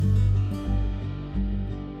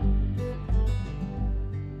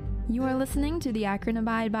You are listening to the Akron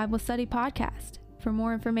Abide Bible Study Podcast. For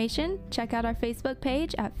more information, check out our Facebook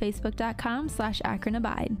page at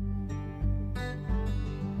facebook.com/AkronAbide.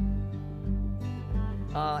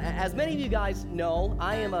 As many of you guys know,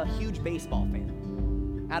 I am a huge baseball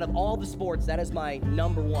fan. Out of all the sports, that is my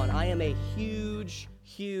number one. I am a huge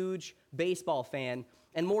baseball fan,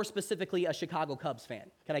 and more specifically, a Chicago Cubs fan.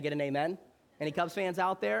 Can I get an amen? Any Cubs fans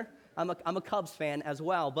out there? I'm a Cubs fan as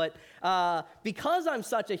well, but because I'm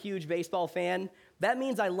such a huge baseball fan, that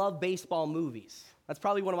means I love baseball movies. That's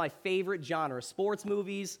probably one of my favorite genres, sports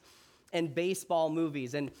movies and baseball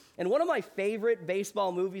movies. And one of my favorite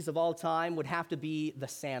baseball movies of all time would have to be The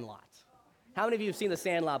Sandlot. How many of you have seen The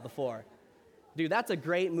Sandlot before? Dude, that's a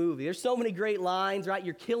great movie. There's so many great lines, right?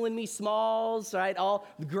 You're killing me, Smalls, right? All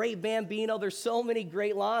the great Bambino. There's so many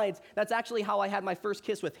great lines. That's actually how I had my first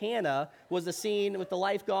kiss with Hannah, was the scene with the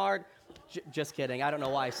lifeguard. Just kidding. I don't know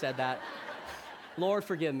why I said that. Lord,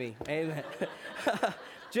 forgive me. Amen.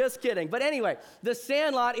 Just kidding. But anyway, The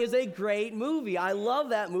Sandlot is a great movie. I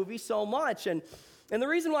love that movie so much. And the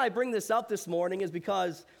reason why I bring this up this morning is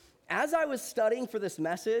because as I was studying for this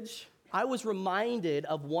message, I was reminded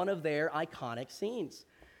of one of their iconic scenes.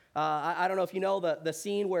 I don't know if you know the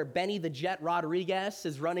scene where Benny the Jet Rodriguez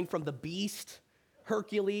is running from the Beast,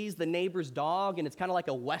 Hercules, the neighbor's dog, and it's kind of like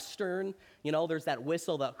a Western. You know, there's that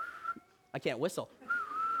whistle, I can't whistle.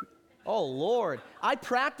 Oh, Lord. I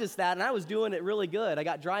practiced that, and I was doing it really good. I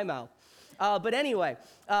got dry mouth. But anyway,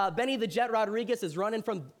 Benny the Jet Rodriguez is running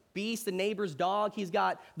from Beast, the neighbor's dog. He's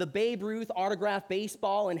got the Babe Ruth autographed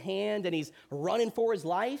baseball in hand, and he's running for his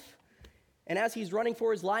life. And as he's running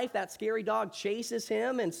for his life, that scary dog chases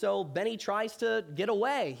him, and so Benny tries to get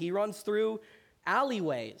away. He runs through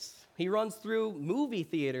alleyways. He runs through movie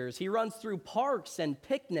theaters. He runs through parks and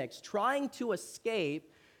picnics, trying to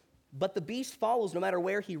escape, but the Beast follows no matter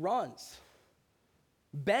where he runs.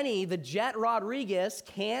 Benny, the Jet Rodriguez,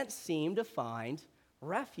 can't seem to find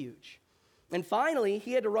refuge. And finally,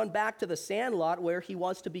 he had to run back to the Sandlot where he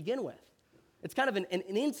was to begin with. It's kind of an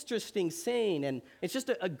interesting scene, and it's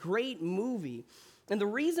just a great movie. And the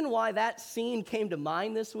reason why that scene came to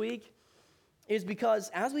mind this week is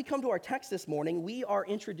because as we come to our text this morning, we are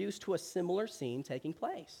introduced to a similar scene taking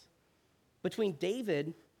place between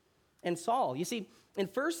David and Saul. You see, in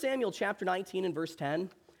 1 Samuel chapter 19 and verse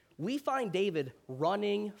 10, we find David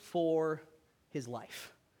running for his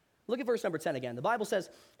life. Look at verse number 10 again. The Bible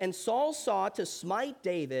says, "And Saul sought to smite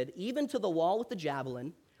David even to the wall with the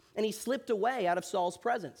javelin, and he slipped away out of Saul's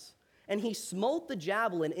presence. And he smote the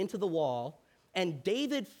javelin into the wall, and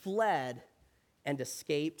David fled and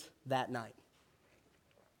escaped that night."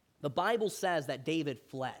 The Bible says that David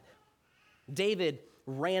fled. David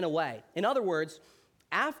ran away. In other words,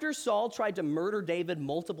 after Saul tried to murder David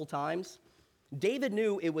multiple times, David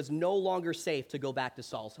knew it was no longer safe to go back to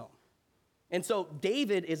Saul's home. And so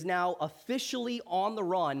David is now officially on the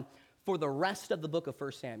run for the rest of the book of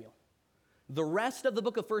 1 Samuel. The rest of the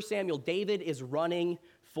book of 1 Samuel, David is running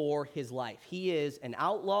for his life. He is an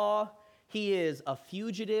outlaw, he is a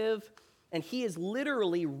fugitive, and he is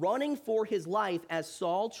literally running for his life as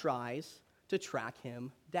Saul tries to track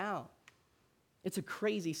him down. It's a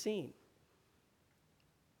crazy scene.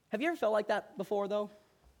 Have you ever felt like that before, though?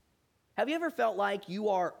 Have you ever felt like you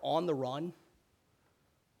are on the run,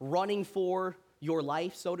 running for your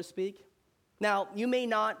life, so to speak? Now, you may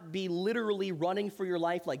not be literally running for your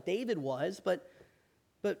life like David was, but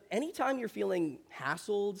anytime you're feeling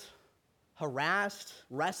hassled, harassed,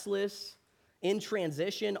 restless, in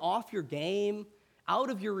transition, off your game,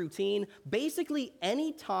 out of your routine, basically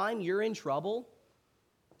anytime you're in trouble,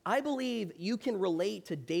 I believe you can relate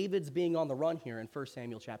to David's being on the run here in 1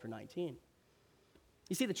 Samuel chapter 19.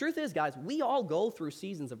 You see, the truth is, guys, we all go through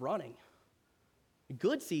seasons of running.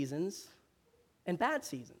 Good seasons and bad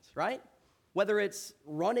seasons, right? Whether it's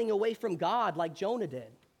running away from God like Jonah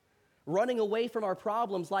did, running away from our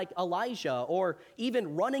problems like Elijah, or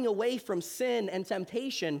even running away from sin and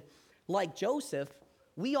temptation like Joseph,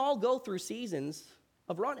 we all go through seasons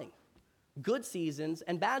of running, good seasons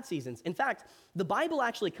and bad seasons. In fact, the Bible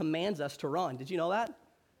actually commands us to run. Did you know that?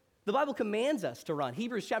 The Bible commands us to run.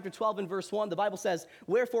 Hebrews chapter 12 and verse 1, the Bible says,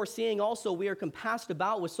 "Wherefore, seeing also we are compassed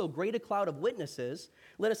about with so great a cloud of witnesses,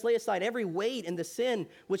 let us lay aside every weight and the sin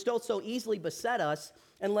which doth so easily beset us,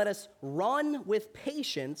 and let us run with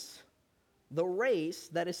patience the race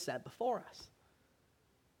that is set before us."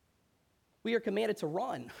 We are commanded to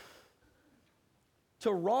run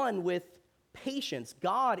with patience.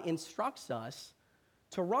 God instructs us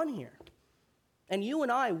to run here. And you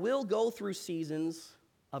and I will go through seasons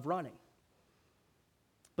of running.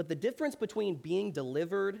 But the difference between being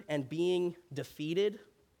delivered and being defeated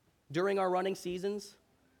during our running seasons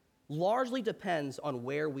largely depends on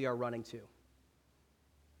where we are running to.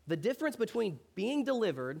 The difference between being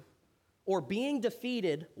delivered or being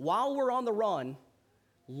defeated while we're on the run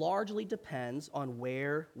largely depends on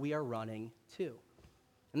where we are running to.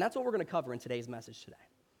 And that's what we're going to cover in today's message today.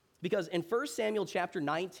 Because in 1 Samuel chapter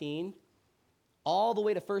 19, all the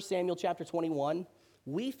way to 1 Samuel chapter 21,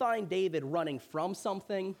 we find David running from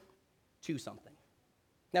something to something.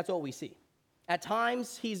 That's what we see. At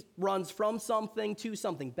times, he runs from something to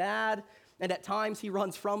something bad, and at times, he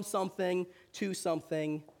runs from something to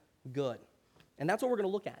something good. And that's what we're going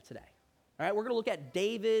to look at today. All right, we're going to look at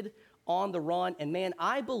David on the run, and man,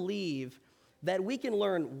 I believe that we can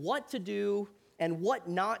learn what to do and what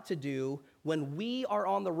not to do when we are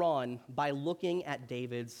on the run by looking at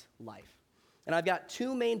David's life. And I've got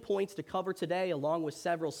two main points to cover today, along with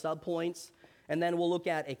several subpoints, and then we'll look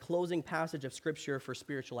at a closing passage of Scripture for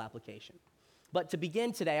spiritual application. But to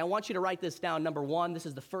begin today, I want you to write this down. Number one, this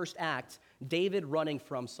is the first act, David running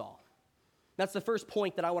from Saul. That's the first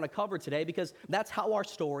point that I want to cover today because that's how our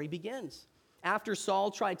story begins. After Saul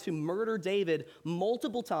tried to murder David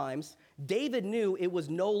multiple times, David knew it was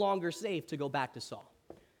no longer safe to go back to Saul.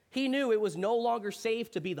 He knew it was no longer safe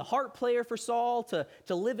to be the harp player for Saul,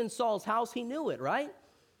 to live in Saul's house. He knew it, right?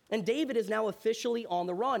 And David is now officially on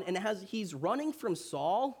the run. And as he's running from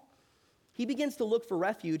Saul, he begins to look for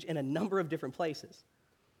refuge in a number of different places.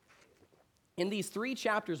 In these 3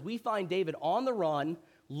 chapters, we find David on the run,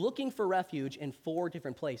 looking for refuge in 4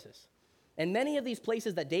 different places. And many of these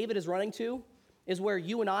places that David is running to is where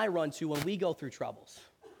you and I run to when we go through troubles,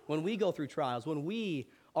 when we go through trials, when we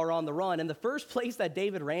are on the run. And the first place that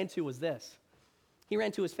David ran to was this. He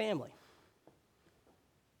ran to his family.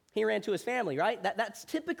 He ran to his family, right? That's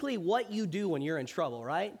typically what you do when you're in trouble,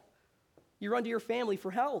 right? You run to your family for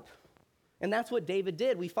help. And that's what David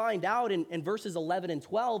did. We find out in verses 11 and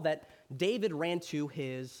 12 that David ran to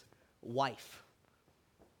his wife.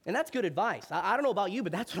 And that's good advice. I don't know about you,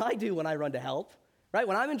 but that's what I do when I run to help, right?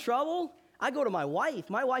 When I'm in trouble, I go to my wife.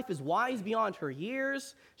 My wife is wise beyond her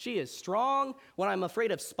years. She is strong. When I'm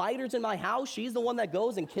afraid of spiders in my house, she's the one that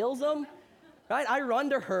goes and kills them, right? I run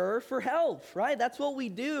to her for help, right? That's what we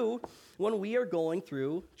do when we are going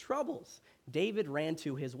through troubles. David ran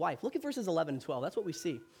to his wife. Look at verses 11 and 12. That's what we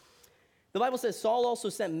see. The Bible says, Saul also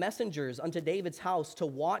sent messengers unto David's house to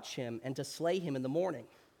watch him and to slay him in the morning.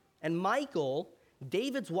 And Michal,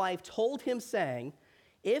 David's wife, told him, saying,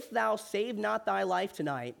 if thou save not thy life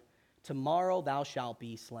tonight, tomorrow thou shalt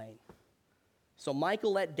be slain. So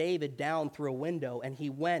Michal let David down through a window, and he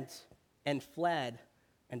went and fled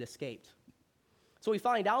and escaped. So we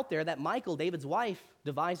find out there that Michal, David's wife,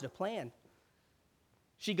 devised a plan.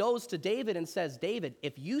 She goes to David and says, David,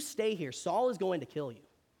 if you stay here, Saul is going to kill you.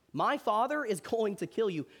 My father is going to kill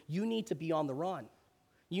you. You need to be on the run.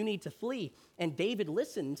 You need to flee. And David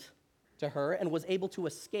listened to her and was able to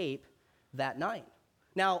escape that night.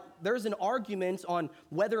 Now, there's an argument on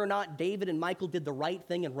whether or not David and Michal did the right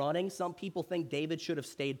thing in running. Some people think David should have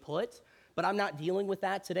stayed put, but I'm not dealing with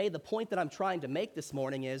that today. The point that I'm trying to make this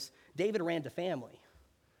morning is David ran to family.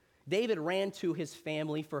 David ran to his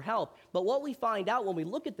family for help. But what we find out when we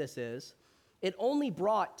look at this is it only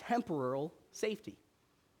brought temporal safety.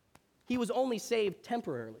 He was only saved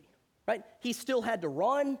temporarily, right? He still had to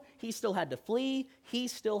run. He still had to flee. He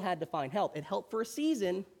still had to find help. It helped for a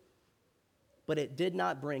season, but it did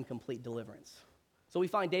not bring complete deliverance. So we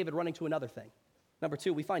find David running to another thing. Number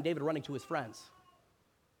 2, we find David running to his friends.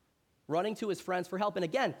 Running to his friends for help. And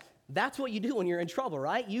again, that's what you do when you're in trouble,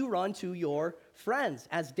 right? You run to your friends.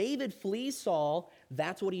 As David flees Saul,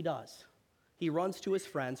 that's what he does. He runs to his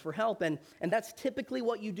friends for help. And that's typically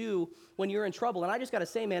what you do when you're in trouble. And I just got to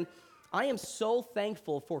say, man, I am so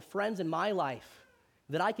thankful for friends in my life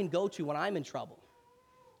that I can go to when I'm in trouble.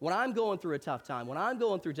 When I'm going through a tough time, when I'm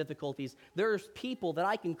going through difficulties, there's people that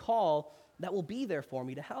I can call that will be there for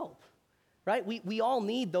me to help, right? We all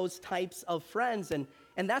need those types of friends, and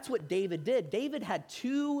that's what David did. David had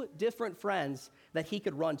 2 different friends that he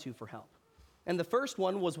could run to for help. And the first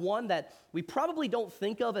one was one that we probably don't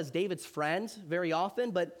think of as David's friends very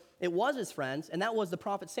often, but it was his friends, and that was the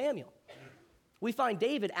prophet Samuel. We find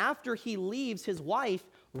David, after he leaves his wife,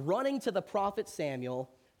 running to the prophet Samuel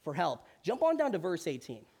for help. Jump on down to verse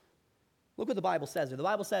 18. Look what the Bible says there. The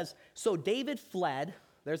Bible says, so David fled,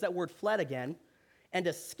 there's that word fled again, and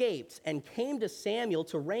escaped, and came to Samuel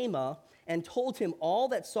to Ramah, and told him all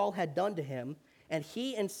that Saul had done to him, and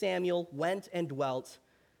he and Samuel went and dwelt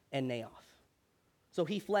in Naioth. So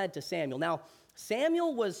he fled to Samuel. Now,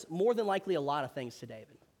 Samuel was more than likely a lot of things to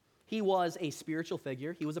David. He was a spiritual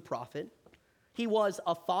figure. He was a prophet. He was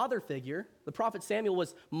a father figure. The prophet Samuel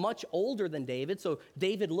was much older than David, so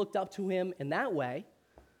David looked up to him in that way.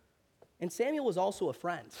 And Samuel was also a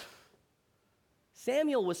friend.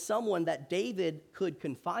 Samuel was someone that David could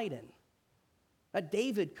confide in, that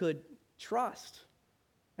David could trust.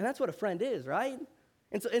 And that's what a friend is, right?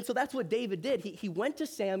 And so that's what David did. He went to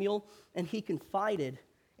Samuel and he confided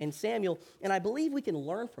in Samuel. And I believe we can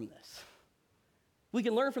learn from this. We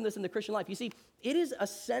can learn from this in the Christian life. You see, it is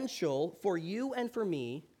essential for you and for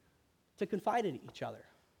me to confide in each other,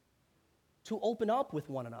 to open up with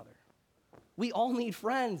one another. We all need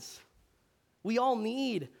friends. We all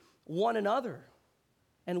need one another.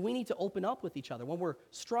 And we need to open up with each other. When we're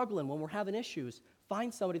struggling, when we're having issues,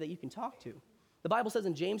 find somebody that you can talk to. The Bible says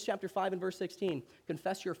in James chapter 5 and verse 16,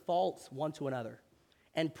 confess your faults one to another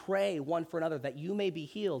and pray one for another that you may be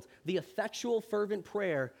healed. The effectual fervent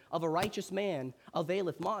prayer of a righteous man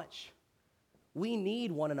availeth much. We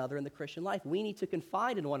need one another in the Christian life. We need to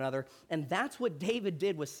confide in one another. And that's what David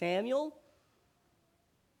did with Samuel.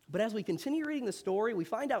 But as we continue reading the story, we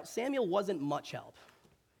find out Samuel wasn't much help.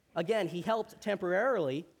 Again, he helped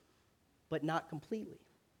temporarily, but not completely.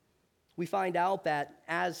 We find out that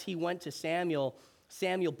as he went to Samuel,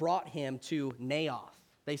 Samuel brought him to Naioth.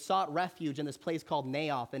 They sought refuge in this place called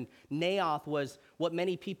Naioth, and Naioth was what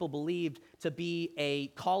many people believed to be a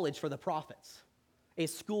college for the prophets, a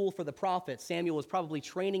school for the prophets. Samuel was probably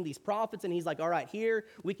training these prophets, and he's like, all right, here,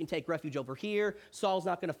 we can take refuge over here. Saul's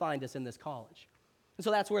not going to find us in this college. And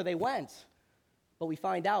so that's where they went. But we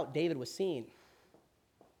find out David was seen.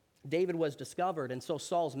 David was discovered, and so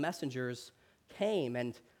Saul's messengers came,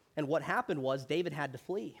 and what happened was David had to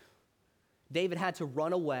flee. David had to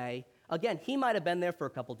run away. Again, he might have been there for a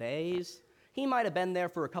couple days. He might have been there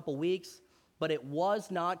for a couple weeks, but it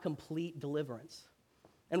was not complete deliverance.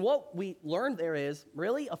 And what we learned there is,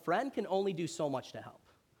 really, a friend can only do so much to help.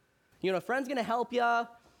 You know, a friend's going to help you.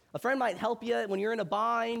 A friend might help you when you're in a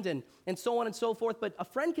bind and so on and so forth, but a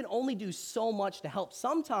friend can only do so much to help.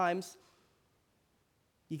 Sometimes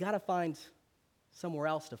you got to find somewhere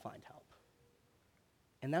else to find help.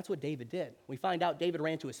 And that's what David did. We find out David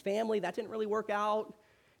ran to his family. That didn't really work out.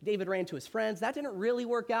 David ran to his friends. That didn't really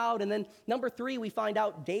work out. And then number 3, we find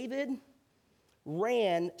out David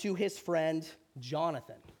ran to his friend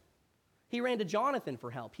Jonathan. He ran to Jonathan for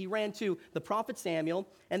help. He ran to the prophet Samuel,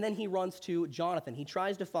 and then he runs to Jonathan. He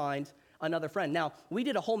tries to find another friend. Now, we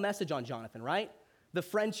did a whole message on Jonathan, right? The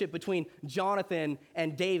friendship between Jonathan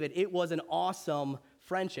and David. It was an awesome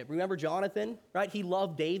friendship. Remember Jonathan, right? He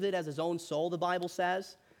loved David as his own soul, the Bible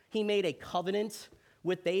says. He made a covenant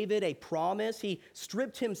with David, a promise. He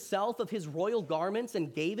stripped himself of his royal garments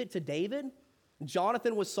and gave it to David.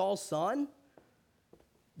 Jonathan was Saul's son.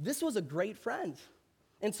 This was a great friend.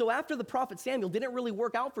 And so after the prophet Samuel didn't really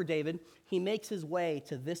work out for David, he makes his way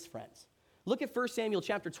to this friend. Look at 1 Samuel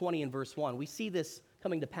chapter 20 and verse 1. We see this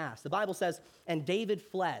coming to pass. The Bible says, and David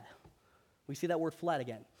fled. We see that word fled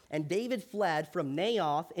again. And David fled from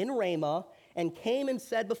Naioth in Ramah and came and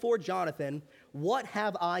said before Jonathan, what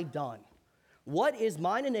have I done? What is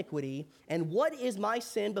mine iniquity, and what is my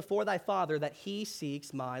sin before thy father that he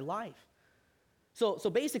seeks my life? So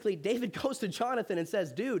basically, David goes to Jonathan and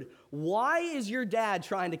says, dude, why is your dad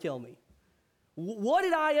trying to kill me? What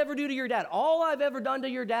did I ever do to your dad? All I've ever done to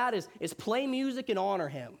your dad is play music and honor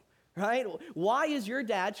him, right? Why is your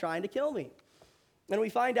dad trying to kill me? And we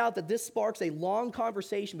find out that this sparks a long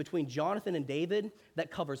conversation between Jonathan and David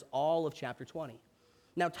that covers all of chapter 20.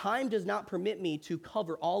 Now, time does not permit me to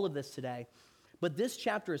cover all of this today, but this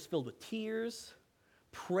chapter is filled with tears,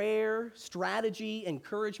 prayer, strategy,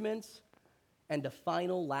 encouragements, and a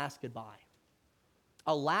final last goodbye.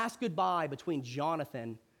 A last goodbye between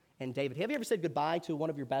Jonathan and David. Have you ever said goodbye to one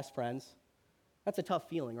of your best friends? That's a tough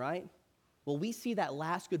feeling, right? Well, we see that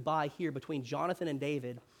last goodbye here between Jonathan and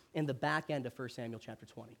David in the back end of 1 Samuel chapter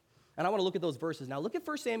 20. And I want to look at those verses. Now, look at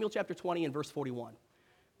 1 Samuel chapter 20 and verse 41.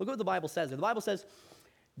 Look at what the Bible says there. The Bible says,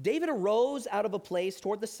 David arose out of a place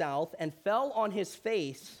toward the south and fell on his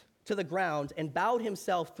face to the ground and bowed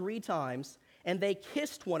himself 3 times, and they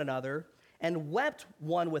kissed one another and wept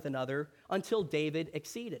one with another until David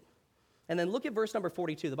exceeded. And then look at verse number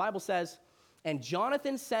 42. The Bible says, and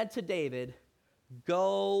Jonathan said to David,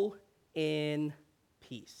 go in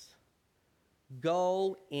peace.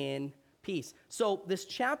 Go in peace. So this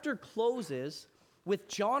chapter closes with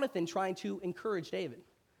Jonathan trying to encourage David.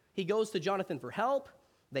 He goes to Jonathan for help.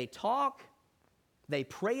 They talk. They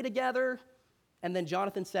pray together. And then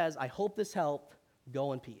Jonathan says, I hope this helped.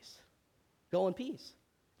 Go in peace. Go in peace.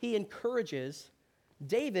 He encourages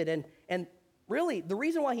David. And really, the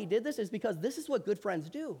reason why he did this is because this is what good friends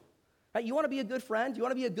do. Right? You want to be a good friend? You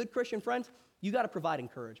want to be a good Christian friend? You got to provide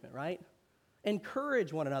encouragement, right?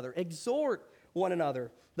 Encourage one another. Exhort one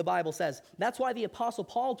another, the Bible says. That's why the Apostle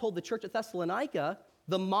Paul told the church at Thessalonica,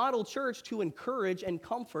 the model church to encourage and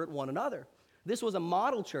comfort one another. This was a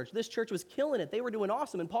model church. This church was killing it. They were doing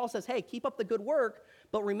awesome. And Paul says, hey, keep up the good work,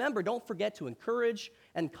 but remember, don't forget to encourage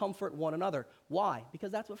and comfort one another. Why?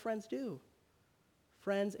 Because that's what friends do.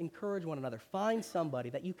 Friends encourage one another. Find somebody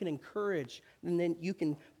that you can encourage and then you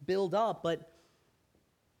can build up. But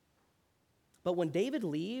when David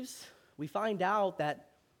leaves, we find out that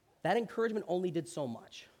encouragement only did so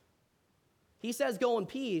much. He says, go in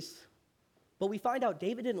peace, but we find out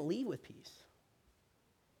David didn't leave with peace.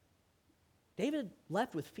 David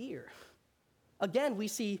left with fear. Again, we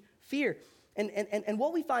see fear. And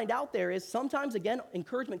what we find out there is sometimes, again,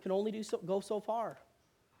 encouragement can only go so far.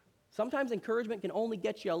 Sometimes encouragement can only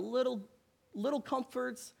get you a little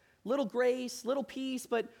comforts, little grace, little peace,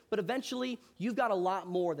 but eventually you've got a lot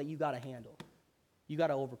more that you got to handle. You got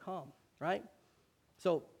to overcome, right?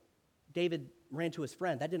 So David ran to his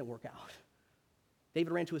friend. That didn't work out.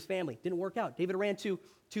 David ran to his family. Didn't work out. David ran to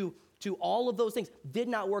all of those things. Did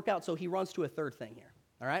not work out, so he runs to a third thing here.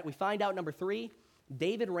 All right? We find out, number 3,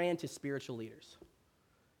 David ran to spiritual leaders.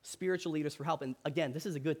 Spiritual leaders for help. And again, this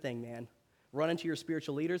is a good thing, man. Run into your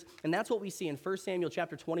spiritual leaders. And that's what we see in 1 Samuel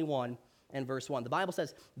chapter 21 and verse 1. The Bible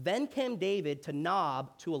says, then came David to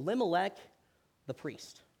Nob to Elimelech the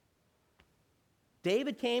priest.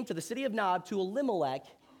 David came to the city of Nob to Elimelech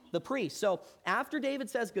the priest. So after David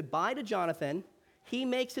says goodbye to Jonathan, he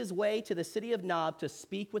makes his way to the city of Nob to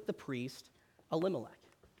speak with the priest, Elimelech.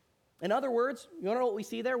 In other words, you want to know what we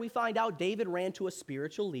see there? We find out David ran to a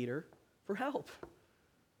spiritual leader for help.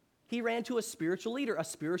 He ran to a spiritual leader, a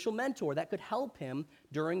spiritual mentor that could help him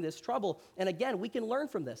during this trouble. And again, we can learn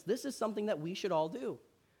from this. This is something that we should all do.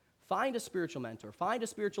 Find a spiritual mentor. Find a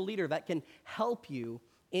spiritual leader that can help you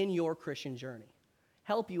in your Christian journey.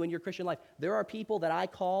 Help you in your Christian life. There are people that I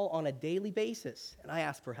call on a daily basis, and I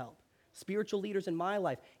ask for help. Spiritual leaders in my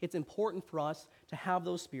life. It's important for us to have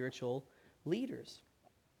those spiritual leaders.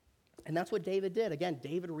 And that's what David did. Again,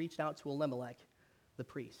 David reached out to Elimelech, the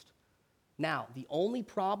priest. Now, the only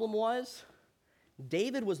problem was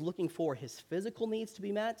David was looking for his physical needs to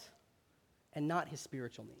be met and not his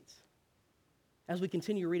spiritual needs. As we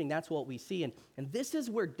continue reading, that's what we see. And this is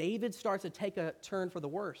where David starts to take a turn for the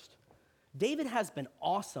worst. David has been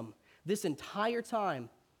awesome this entire time,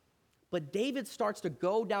 but David starts to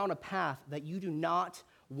go down a path that you do not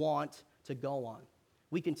want to go on.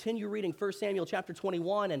 We continue reading 1 Samuel chapter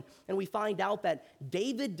 21, and we find out that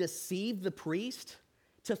David deceived the priest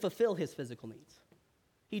to fulfill his physical needs.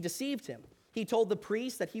 He deceived him. He told the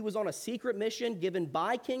priest that he was on a secret mission given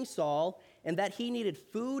by King Saul and that he needed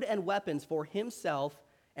food and weapons for himself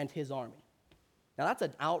and his army. Now, that's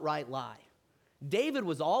an outright lie. David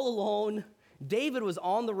was all alone. David was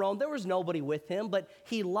on the road. There was nobody with him, but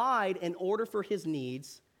he lied in order for his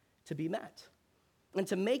needs to be met. And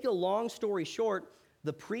to make a long story short,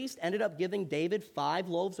 the priest ended up giving David 5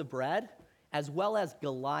 loaves of bread as well as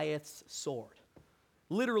Goliath's sword.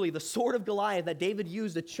 Literally, the sword of Goliath that David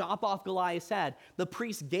used to chop off Goliath's head, the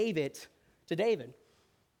priest gave it to David.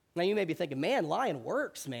 Now, you may be thinking, man, lying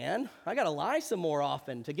works, man. I got to lie some more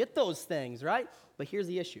often to get those things, right? But here's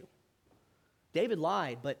the issue. David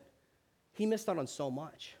lied, but he missed out on so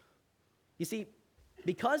much. You see,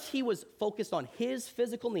 because he was focused on his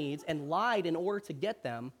physical needs and lied in order to get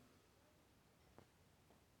them,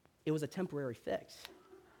 it was a temporary fix.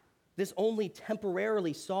 This only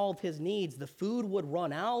temporarily solved his needs. The food would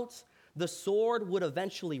run out. The sword would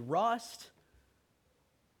eventually rust.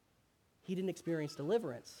 He didn't experience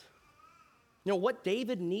deliverance. You know, what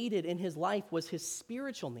David needed in his life was his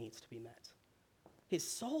spiritual needs to be met, his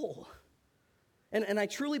soul. And I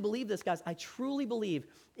truly believe this, guys. I truly believe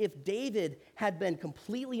if David had been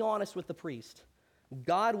completely honest with the priest,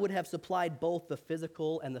 God would have supplied both the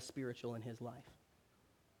physical and the spiritual in his life.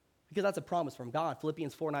 Because that's a promise from God.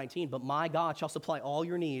 Philippians 4:19, but my God shall supply all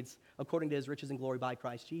your needs according to his riches and glory by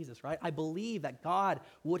Christ Jesus, right? I believe that God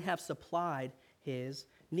would have supplied his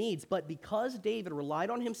needs. But because David relied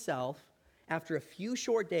on himself, after a few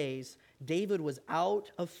short days, David was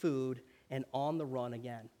out of food and on the run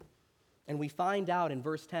again. And we find out in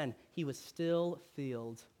verse 10, he was still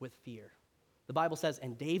filled with fear. The Bible says,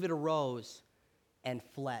 and David arose and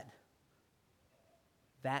fled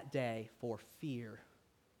that day for fear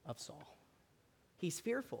of Saul. He's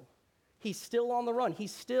fearful. He's still on the run.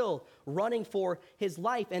 He's still running for his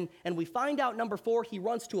life. And we find out, number 4, he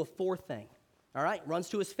runs to a fourth thing. All right? Runs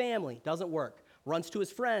to his family. Doesn't work. Runs to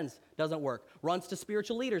his friends. Doesn't work. Runs to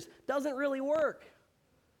spiritual leaders. Doesn't really work.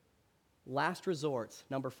 Last resort,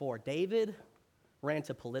 number 4. David ran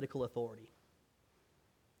to political authority.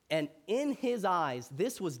 And in his eyes,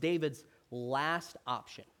 this was David's last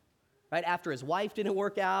option. right? After his wife didn't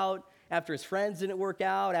work out, after his friends didn't work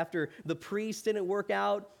out, after the priest didn't work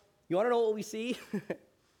out. You want to know what we see?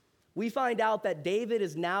 We find out that David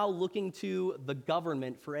is now looking to the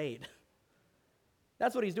government for aid.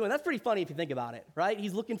 That's what he's doing. That's pretty funny if you think about it, right?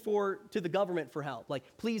 He's looking to the government for help. Like,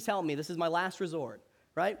 please help me. This is my last resort,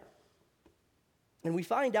 right? And we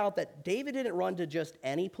find out that David didn't run to just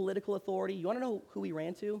any political authority. You want to know who he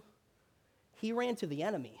ran to? He ran to the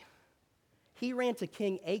enemy. He ran to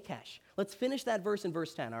King Achish. Let's finish that verse in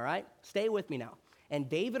verse 10, all right? Stay with me now. And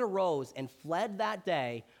David arose and fled that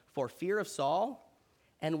day for fear of Saul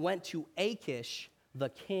and went to Achish, the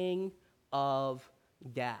king of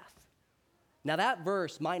Gath. Now that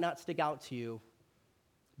verse might not stick out to you,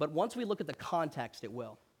 but once we look at the context, it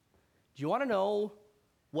will. Do you want to know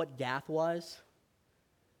what Gath was?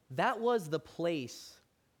 That was the place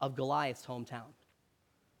of Goliath's hometown.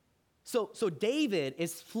 So David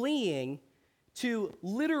is fleeing to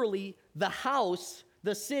literally the house,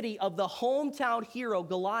 the city of the hometown hero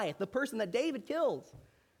Goliath, the person that David killed,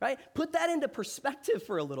 right? Put that into perspective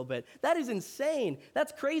for a little bit. That is insane.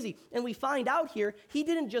 That's crazy. And we find out here, he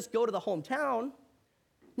didn't just go to the hometown.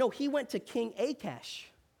 No, he went to King Achish.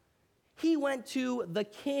 He went to the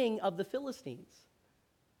king of the Philistines,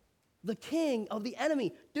 the king of the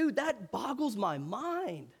enemy. Dude, that boggles my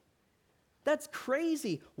mind. That's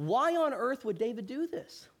crazy. Why on earth would David do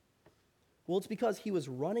this? Well, it's because he was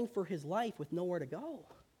running for his life with nowhere to go.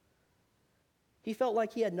 He felt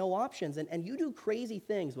like he had no options. And you do crazy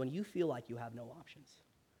things when you feel like you have no options.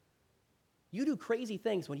 You do crazy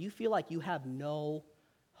things when you feel like you have no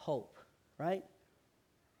hope, right?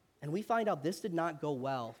 And we find out this did not go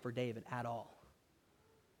well for David at all.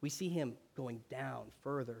 We see him going down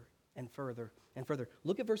further and further and further.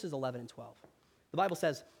 Look at verses 11 and 12. The Bible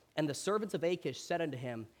says, "And the servants of Achish said unto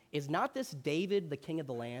him, Is not this David the king of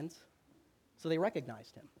the lands? So they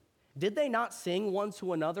recognized him. Did they not sing one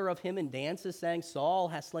to another of him in dances, saying, Saul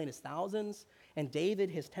has slain his thousands, and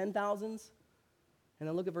David his 10,000s? And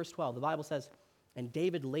then look at verse 12. The Bible says, And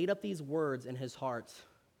David laid up these words in his heart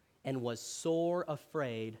and was sore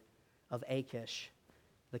afraid of Achish,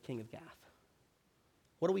 the king of Gath.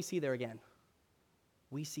 What do we see there again?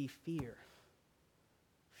 We see fear.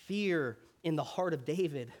 Fear in the heart of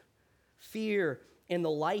David. Fear in the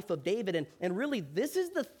life of David. And really, this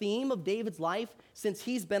is the theme of David's life since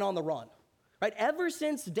he's been on the run. Right? Ever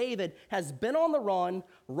since David has been on the run,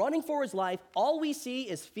 running for his life, all we see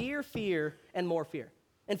is fear, fear, and more fear.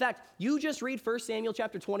 In fact, you just read 1 Samuel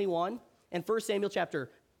chapter 21 and 1 Samuel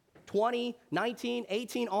chapter 20, 19,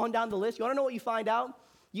 18, on down the list. You want to know what you find out?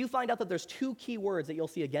 You find out that there's two key words that you'll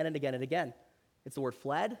see again and again and again. It's the word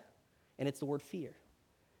fled, and it's the word fear.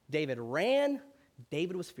 David ran,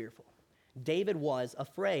 David was fearful. David was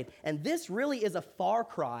afraid. And this really is a far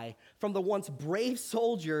cry from the once brave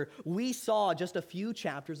soldier we saw just a few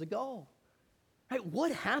chapters ago. Right?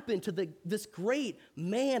 What happened to this great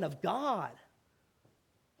man of God?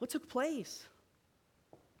 What took place?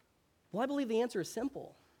 Well, I believe the answer is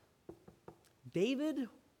simple. David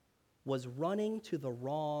was running to the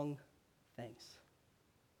wrong things.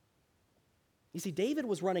 You see, David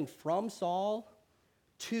was running from Saul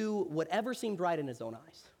to whatever seemed right in his own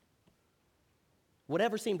eyes.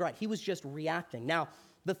 Whatever seemed right. He was just reacting. Now,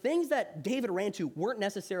 the things that David ran to weren't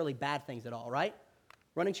necessarily bad things at all, right?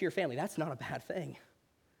 Running to your family, that's not a bad thing.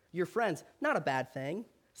 Your friends, not a bad thing.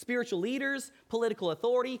 Spiritual leaders, political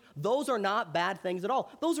authority, those are not bad things at all.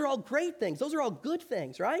 Those are all great things. Those are all good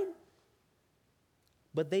things, right?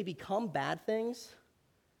 But they become bad things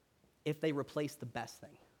if they replace the best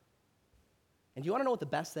thing. And do you want to know what the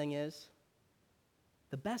best thing is?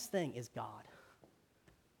 The best thing is God.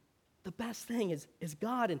 The best thing is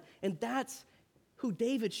God, and that's who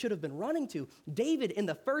David should have been running to. David, in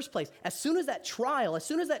the first place, as soon as that trial, as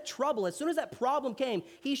soon as that trouble, as soon as that problem came,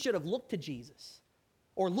 he should have looked to Jesus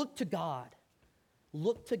or looked to God.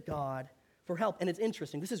 Looked to God for help. And it's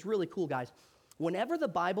interesting. This is really cool, guys. Whenever the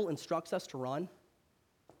Bible instructs us to run,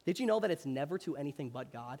 did you know that it's never to anything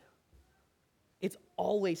but God? It's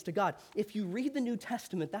always to God. If you read the New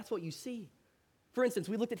Testament, that's what you see. For instance,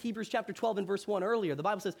 we looked at Hebrews chapter 12 and verse 1 earlier. The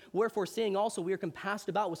Bible says, Wherefore seeing also we are compassed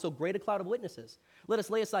about with so great a cloud of witnesses. Let us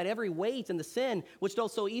lay aside every weight and the sin which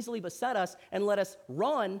doth so easily beset us, and let us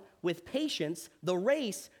run with patience the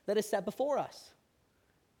race that is set before us.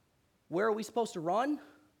 Where are we supposed to run?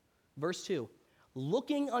 Verse 2,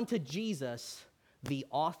 looking unto Jesus, the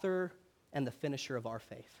author and the finisher of our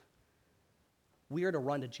faith. We are to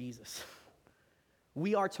run to Jesus.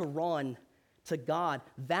 We are to run to God.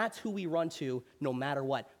 That's who we run to no matter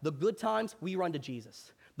what. The good times, we run to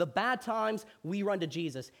Jesus. The bad times, we run to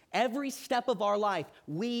Jesus. Every step of our life,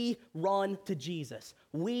 we run to Jesus.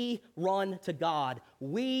 We run to God.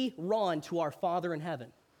 We run to our Father in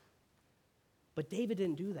heaven. But David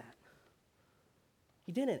didn't do that.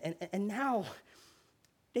 He didn't. And now,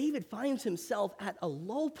 David finds himself at a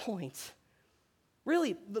low point.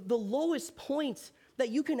 Really, the lowest point that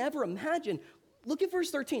you can ever imagine. Look at verse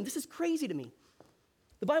 13. This is crazy to me.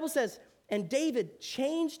 The Bible says, and David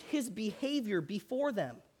changed his behavior before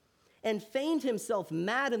them and feigned himself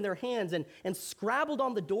mad in their hands and scrabbled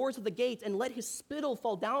on the doors of the gates and let his spittle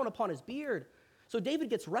fall down upon his beard. So David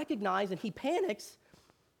gets recognized and he panics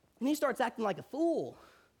and he starts acting like a fool.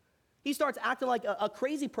 He starts acting like a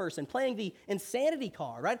crazy person playing the insanity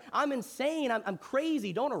card, right? I'm insane. I'm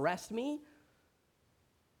crazy. Don't arrest me.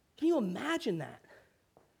 Can you imagine that?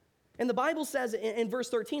 And the Bible says in verse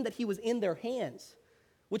 13 that he was in their hands,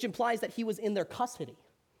 which implies that he was in their custody.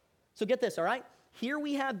 So get this, all right? Here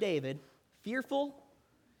we have David, fearful,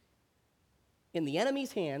 in the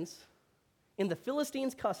enemy's hands, in the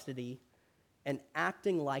Philistines' custody, and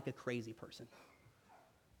acting like a crazy person.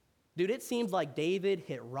 Dude, it seems like David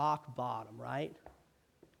hit rock bottom, right?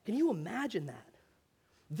 Can you imagine that?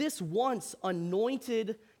 This once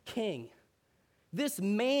anointed king, this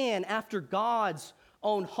man after God's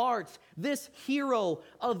own heart, this hero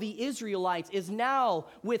of the Israelites is now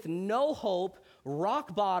with no hope,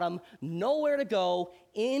 rock bottom, nowhere to go,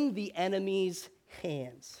 in the enemy's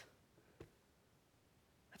hands.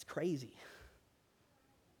 That's crazy.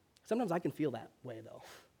 Sometimes I can feel that way, though.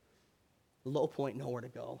 Low point, nowhere to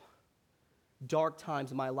go. Dark times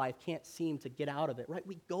in my life, can't seem to get out of it, right?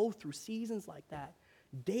 We go through seasons like that.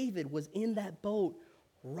 David was in that boat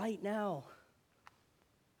right now.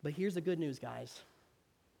 But here's the good news, guys.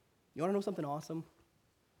 You want to know something awesome?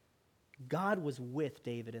 God was with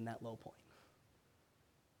David in that low point.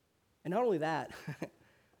 And not only that,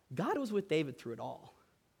 God was with David through it all.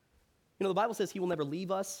 You know, the Bible says he will never leave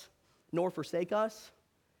us nor forsake us.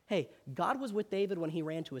 Hey, God was with David when he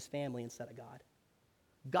ran to his family instead of God.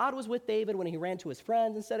 God was with David when he ran to his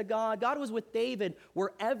friends instead of God. God was with David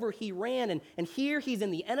wherever he ran. And here he's in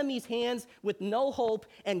the enemy's hands with no hope,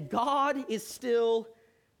 and God is still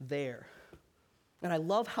there. And I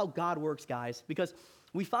love how God works, guys, because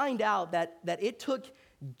we find out that it took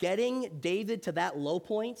getting David to that low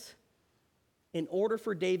point in order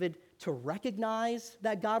for David to recognize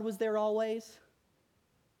that God was there always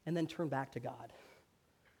and then turn back to God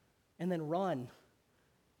and then run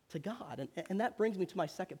to God. And that brings me to my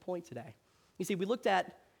second point today. You see, we looked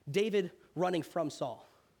at David running from Saul.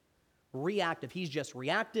 Reactive. He's just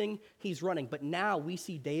reacting. He's running. But now we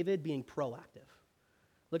see David being proactive.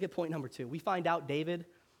 Look at point number 2. We find out David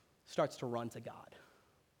starts to run to God.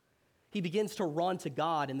 He begins to run to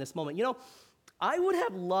God in this moment. You know, I would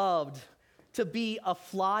have loved to be a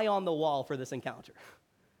fly on the wall for this encounter.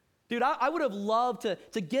 Dude, I would have loved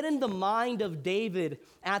to get in the mind of David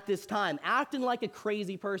at this time, acting like a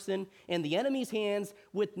crazy person in the enemy's hands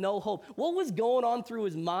with no hope. What was going on through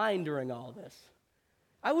his mind during all of this?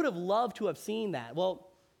 I would have loved to have seen that. Well,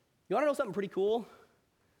 you want to know something pretty cool?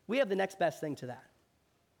 We have the next best thing to that.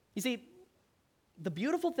 You see, the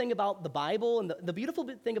beautiful thing about the Bible and the beautiful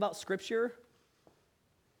thing about Scripture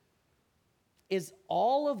is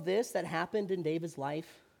all of this that happened in David's life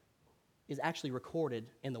is actually recorded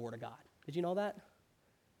in the Word of God. Did you know that?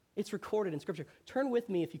 It's recorded in Scripture. Turn with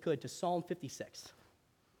me, if you could, to Psalm 56,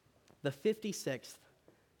 the 56th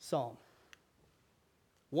Psalm.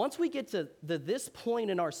 Once we get to this point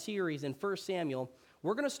in our series in 1 Samuel,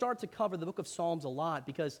 we're going to start to cover the book of Psalms a lot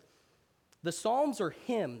because the Psalms are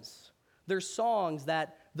hymns. They're songs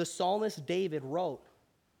that the psalmist David wrote,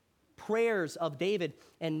 prayers of David,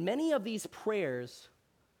 and many of these prayers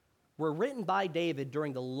were written by David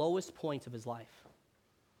during the lowest points of his life.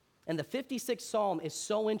 And the 56th Psalm is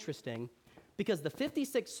so interesting because the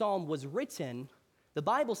 56th Psalm was written, the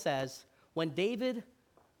Bible says, when David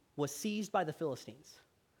was seized by the Philistines.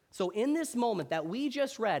 So in this moment that we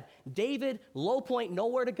just read, David, low point,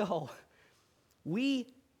 nowhere to go, we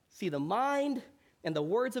see the mind and the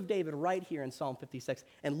words of David right here in Psalm 56.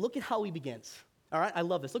 And look at how he begins. All right, I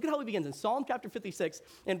love this. Look at how he begins in Psalm chapter 56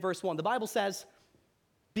 in verse 1. The Bible says,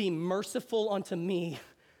 "Be merciful unto me,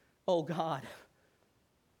 O God."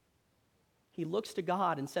 He looks to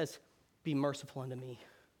God and says, "Be merciful unto me.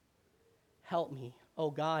 Help me,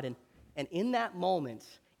 O God." And in that moment,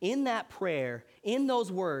 in that prayer, in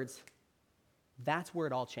those words, that's where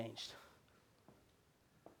it all changed.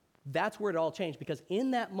 That's where it all changed because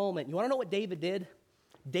in that moment, you want to know what David did?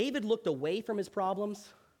 David looked away from his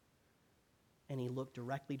problems and he looked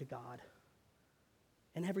directly to God.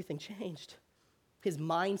 And everything changed. His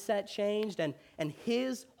mindset changed, and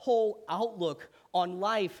his whole outlook on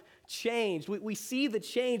life changed. We see the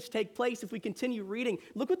change take place if we continue reading.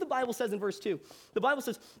 Look what the Bible says in verse 2. The Bible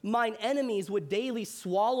says, "Mine enemies would daily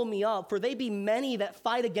swallow me up, for they be many that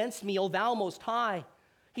fight against me, O thou most high."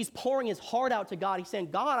 He's pouring his heart out to God. He's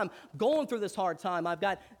saying, God, I'm going through this hard time. I've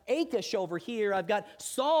got Achish over here. I've got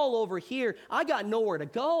Saul over here. I got nowhere to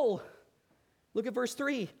go. Look at verse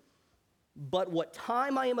 3. "But what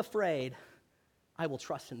time I am afraid, I will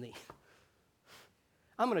trust in thee."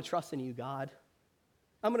 I'm going to trust in you, God.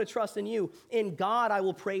 I'm going to trust in you. In God, I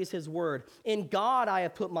will praise his word. In God, I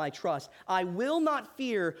have put my trust. I will not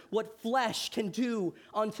fear what flesh can do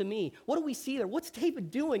unto me. What do we see there? What's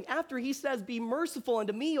David doing after he says, "Be merciful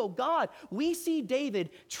unto me, O God"? We see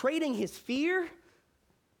David trading his fear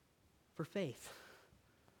for faith.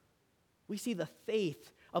 We see the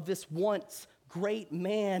faith of this once great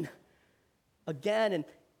man again,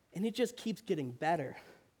 and it just keeps getting better.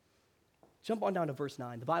 Jump on down to verse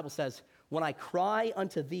 9. The Bible says, "When I cry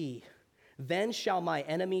unto thee, then shall my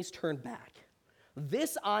enemies turn back.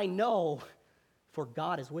 This I know, for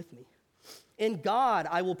God is with me. In God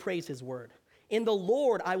I will praise his word. In the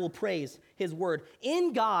Lord I will praise his word.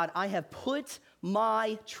 In God I have put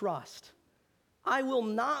my trust. I will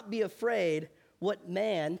not be afraid what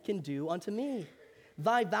man can do unto me.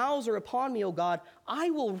 Thy vows are upon me, O God. I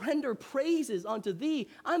will render praises unto thee."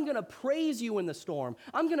 I'm going to praise you in the storm.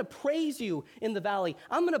 I'm going to praise you in the valley.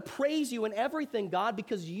 I'm going to praise you in everything, God,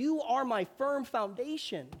 because you are my firm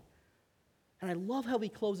foundation. And I love how he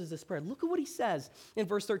closes this prayer. Look at what he says in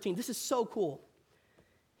verse 13. This is so cool.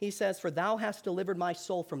 He says, "For thou hast delivered my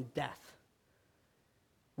soul from death.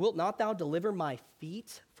 Wilt not thou deliver my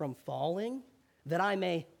feet from falling, that I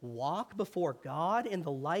may walk before God in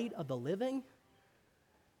the light of the living?"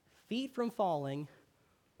 Feet from falling,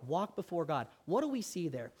 walk before God. What do we see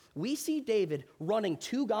there? We see David running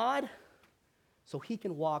to God so he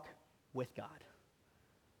can walk with God.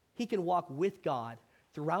 He can walk with God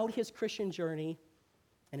throughout his Christian journey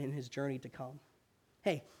and in his journey to come.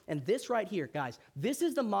 Hey, and this right here, guys, this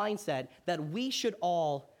is the mindset that we should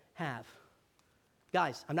all have.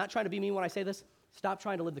 Guys, I'm not trying to be mean when I say this. Stop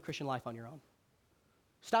trying to live the Christian life on your own.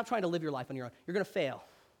 Stop trying to live your life on your own. You're going to fail.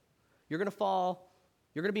 You're going to fall.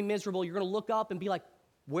 You're going to be miserable. You're going to look up and be like,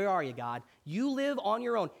 "Where are you, God?" You live on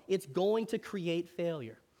your own. It's going to create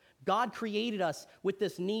failure. God created us with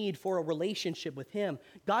this need for a relationship with him.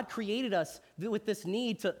 God created us with this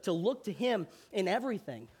need to look to him in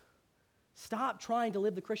everything. Stop trying to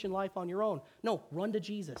live the Christian life on your own. No, run to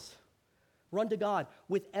Jesus. Run to God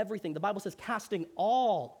with everything. The Bible says, casting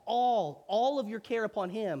all of your care upon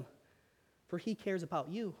him, for he cares about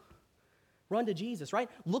you. Run to Jesus, right?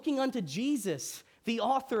 Looking unto Jesus, the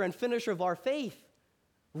author and finisher of our faith.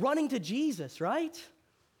 Running to Jesus, right?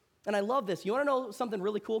 And I love this. You want to know something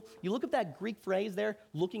really cool? You look up that Greek phrase there,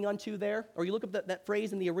 "looking unto" there, or you look up that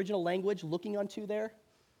phrase in the original language, "looking unto" there,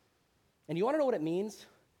 and you want to know what it means?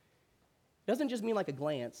 It doesn't just mean like a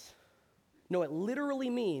glance. No, it literally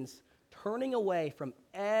means turning away from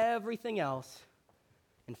everything else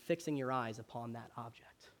and fixing your eyes upon that object.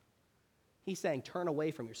 He's saying turn away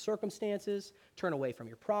from your circumstances, turn away from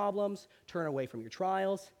your problems, turn away from your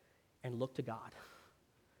trials, and look to God.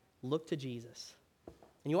 Look to Jesus.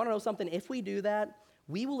 And you want to know something? If we do that,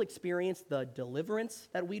 we will experience the deliverance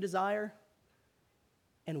that we desire,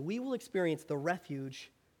 and we will experience the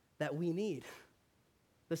refuge that we need,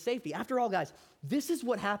 the safety. After all, guys, this is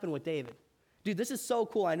what happened with David. Dude, this is so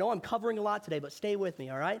cool. I know I'm covering a lot today, but stay with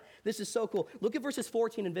me, all right? This is so cool. Look at verses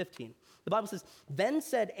 14 and 15. The Bible says, "Then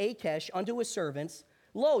said Achish unto his servants,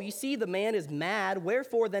 Lo, you see the man is mad,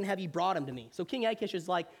 wherefore then have ye brought him to me?" So King Achish is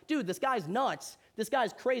like, "Dude, this guy's nuts. This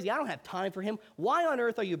guy's crazy. I don't have time for him. Why on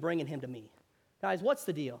earth are you bringing him to me?" Guys, what's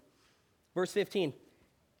the deal? Verse 15,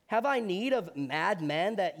 "Have I need of mad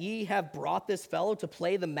men that ye have brought this fellow to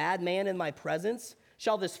play the madman in my presence?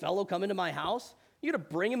 Shall this fellow come into my house? You're going to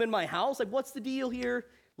bring him in my house? Like, what's the deal here?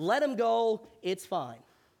 Let him go. It's fine."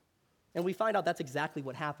 And we find out that's exactly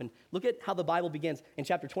what happened. Look at how the Bible begins in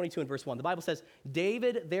chapter 22 and verse 1. The Bible says,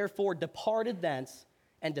 "David therefore departed thence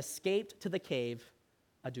and escaped to the cave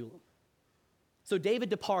Adullam." So David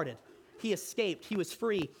departed. He escaped. He was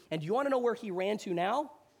free. And do you want to know where he ran to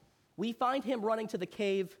now? We find him running to the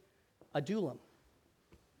cave Adullam.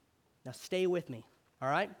 Now stay with me, all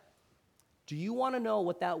right? Do you want to know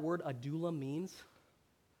what that word Adullam means?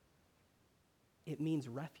 It means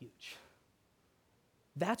refuge.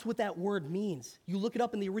 That's what that word means. You look it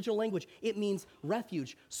up in the original language. It means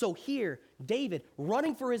refuge. So here, David,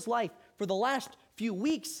 running for his life for the last few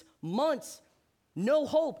weeks, months, no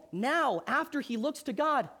hope. Now, after he looks to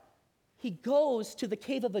God, he goes to the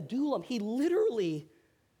cave of Adullam. He literally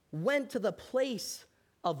went to the place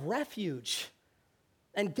of refuge.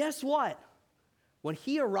 And guess what? When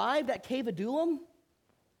he arrived at Cave Adullam,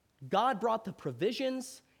 God brought the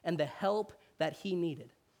provisions and the help that he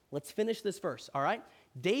needed. Let's finish this verse, all right?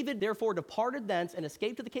 David therefore departed thence and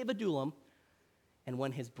escaped to the cave of Adullam. And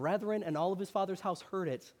when his brethren and all of his father's house heard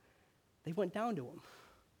it, they went down to him.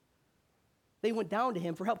 They went down to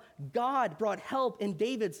him for help. God brought help in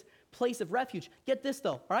David's place of refuge. Get this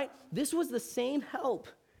though, all right? This was the same help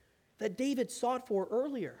that David sought for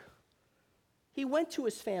earlier. He went to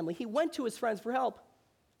his family, he went to his friends for help,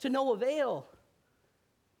 to no avail.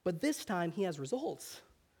 But this time he has results.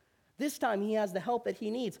 This time he has the help that he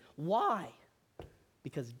needs. Why?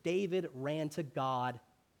 Because David ran to God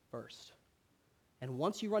first. And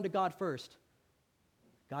once you run to God first,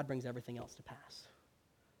 God brings everything else to pass.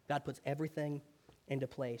 God puts everything into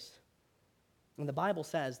place. And the Bible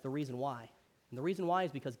says the reason why. And the reason why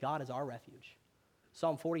is because God is our refuge.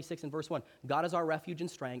 Psalm 46 and verse 1, God is our refuge and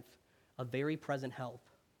strength, a very present help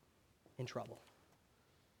in trouble.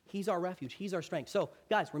 He's our refuge. He's our strength. So,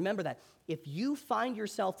 guys, remember that. If you find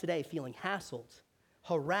yourself today feeling hassled,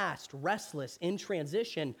 harassed, restless, in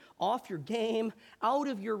transition, off your game, out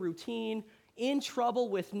of your routine, in trouble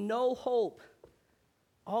with no hope,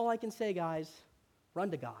 all I can say, guys,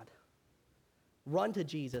 run to God. Run to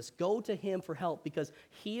Jesus. Go to him for help because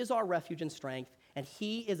he is our refuge and strength, and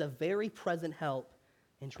he is a very present help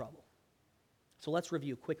in trouble. So let's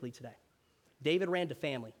review quickly today. David ran to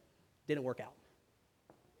family. Didn't work out.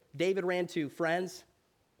 David ran to friends.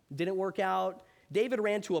 Didn't work out. David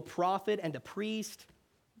ran to a prophet and a priest.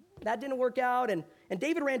 That didn't work out. And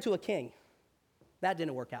David ran to a king. That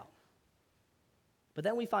didn't work out. But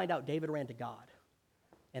then we find out David ran to God.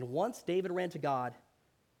 And once David ran to God,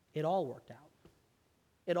 it all worked out.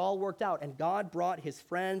 It all worked out. And God brought his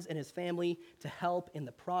friends and his family to help in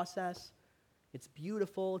the process. It's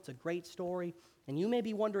beautiful. It's a great story. And you may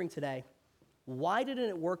be wondering today, why didn't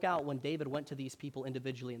it work out when David went to these people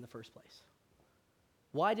individually in the first place?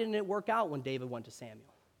 Why didn't it work out when David went to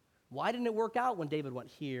Samuel? Why didn't it work out when David went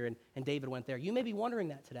here and David went there? You may be wondering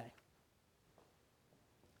that today.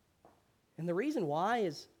 And the reason why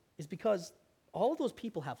is because all of those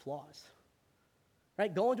people have flaws.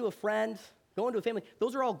 Right? Going to a friend, going to a family,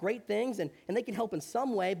 those are all great things and they can help in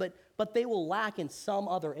some way, but they will lack in some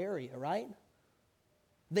other area, right?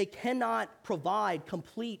 They cannot provide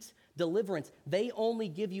complete deliverance. They only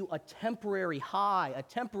give you a temporary high, a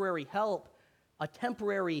temporary help, a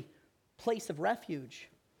temporary place of refuge.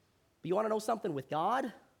 But you want to know something? With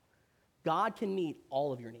God, God can meet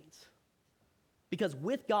all of your needs. Because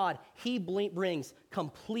with God, he brings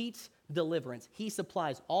complete deliverance. He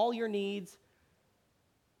supplies all your needs.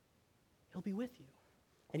 He'll be with you.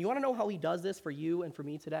 And you want to know how he does this for you and for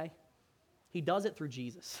me today? He does it through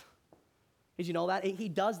Jesus. Did you know that? He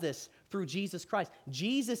does this through Jesus Christ.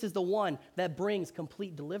 Jesus is the one that brings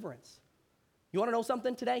complete deliverance. You want to know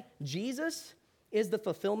something today? Jesus is the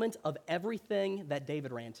fulfillment of everything that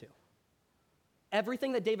David ran to.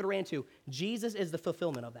 Everything that David ran to, Jesus is the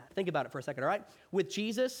fulfillment of that. Think about it for a second, all right? With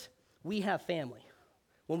Jesus, we have family.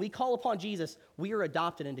 When we call upon Jesus, we are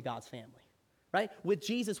adopted into God's family, right? With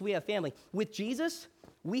Jesus, we have family. With Jesus,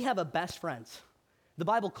 we have a best friends. The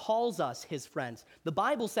Bible calls us his friends. The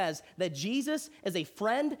Bible says that Jesus is a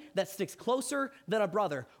friend that sticks closer than a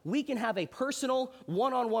brother. We can have a personal,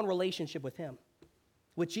 one-on-one relationship with him.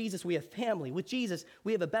 With Jesus, we have family. With Jesus,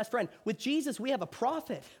 we have a best friend. With Jesus, we have a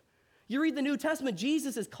prophet. You read the New Testament,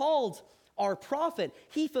 Jesus is called our prophet.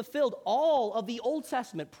 He fulfilled all of the Old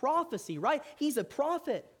Testament prophecy, right? He's a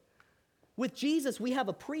prophet. With Jesus, we have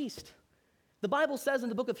a priest. The Bible says in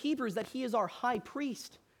the book of Hebrews that he is our high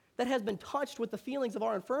priest that has been touched with the feelings of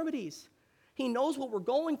our infirmities. He knows what we're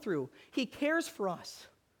going through. He cares for us.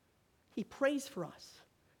 He prays for us.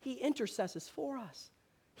 He intercesses for us.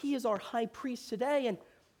 He is our high priest today.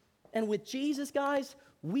 And with Jesus, guys,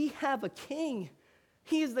 we have a king.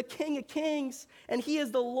 He is the King of Kings, and he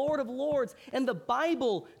is the Lord of Lords. And the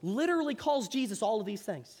Bible literally calls Jesus all of these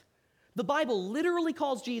things. The Bible literally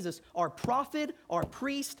calls Jesus our prophet, our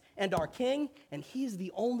priest, and our king, and he is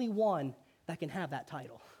the only one that can have that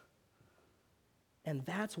title. And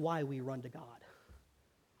that's why we run to God.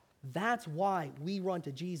 That's why we run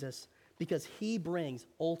to Jesus, because he brings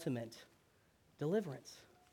ultimate deliverance.